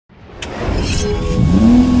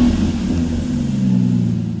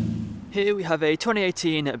Here we have a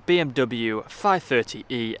 2018 BMW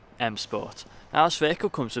 530e M Sport. Now this vehicle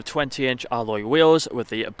comes with 20-inch alloy wheels with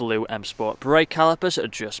the blue M Sport brake calipers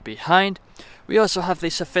just behind. We also have the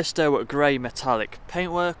Sophisto grey metallic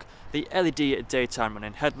paintwork, the LED daytime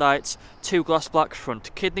running headlights, two gloss black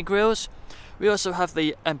front kidney grills. We also have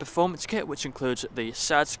the M Performance kit, which includes the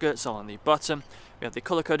side skirts along the bottom. We have the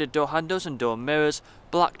colour-coded door handles and door mirrors,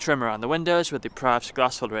 black trim around the windows with the privacy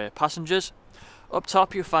glass for the rear passengers. Up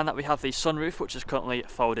top you'll find that we have the sunroof, which is currently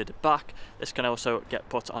folded back. This can also get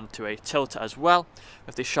put onto a tilt as well,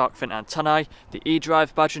 with the shark fin antennae, the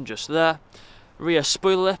eDrive badging just there, rear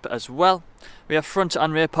spoiler lip as well. We have front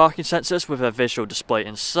and rear parking sensors with a visual display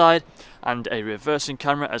inside, and a reversing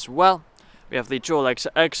camera as well. We have the dual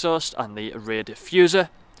exhaust and the rear diffuser.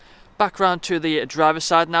 Back round to the driver's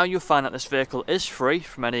side now, you'll find that this vehicle is free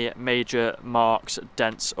from any major marks,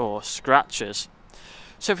 dents or scratches.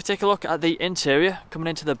 So if we take a look at the interior, coming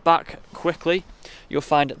into the back quickly, you'll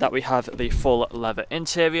find that we have the full leather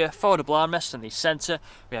interior, foldable armrest in the centre,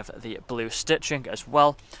 we have the blue stitching as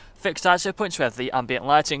well. Fixed ISO points, we have the ambient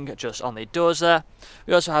lighting just on the doors there.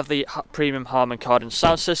 We also have the premium Harman Kardon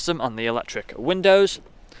sound system and the electric windows.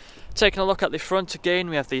 Taking a look at the front again,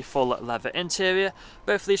 we have the full leather interior.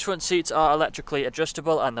 Both of these front seats are electrically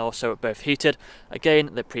adjustable and also both heated.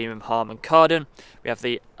 Again, the premium Harman Kardon. We have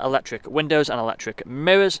the electric windows and electric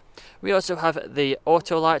mirrors. We also have the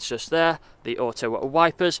auto lights just there, the auto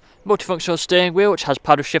wipers, multifunctional steering wheel which has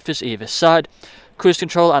paddle shifters either side, cruise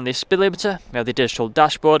control and the speed limiter. We have the digital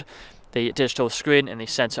dashboard, the digital screen in the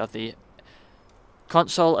centre of the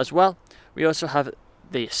console as well. We also have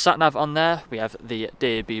the sat-nav on there, we have the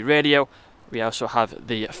DAB radio, we also have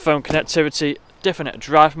the phone connectivity, different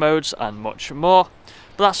drive modes and much more.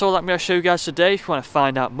 But that's all I'm going to show you guys today. If you want to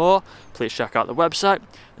find out more, please check out the website.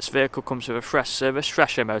 This vehicle comes with a fresh service,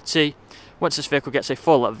 fresh MOT. Once this vehicle gets a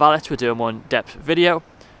full valet, we'll do a more in-depth video.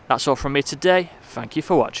 That's all from me today. Thank you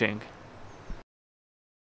for watching.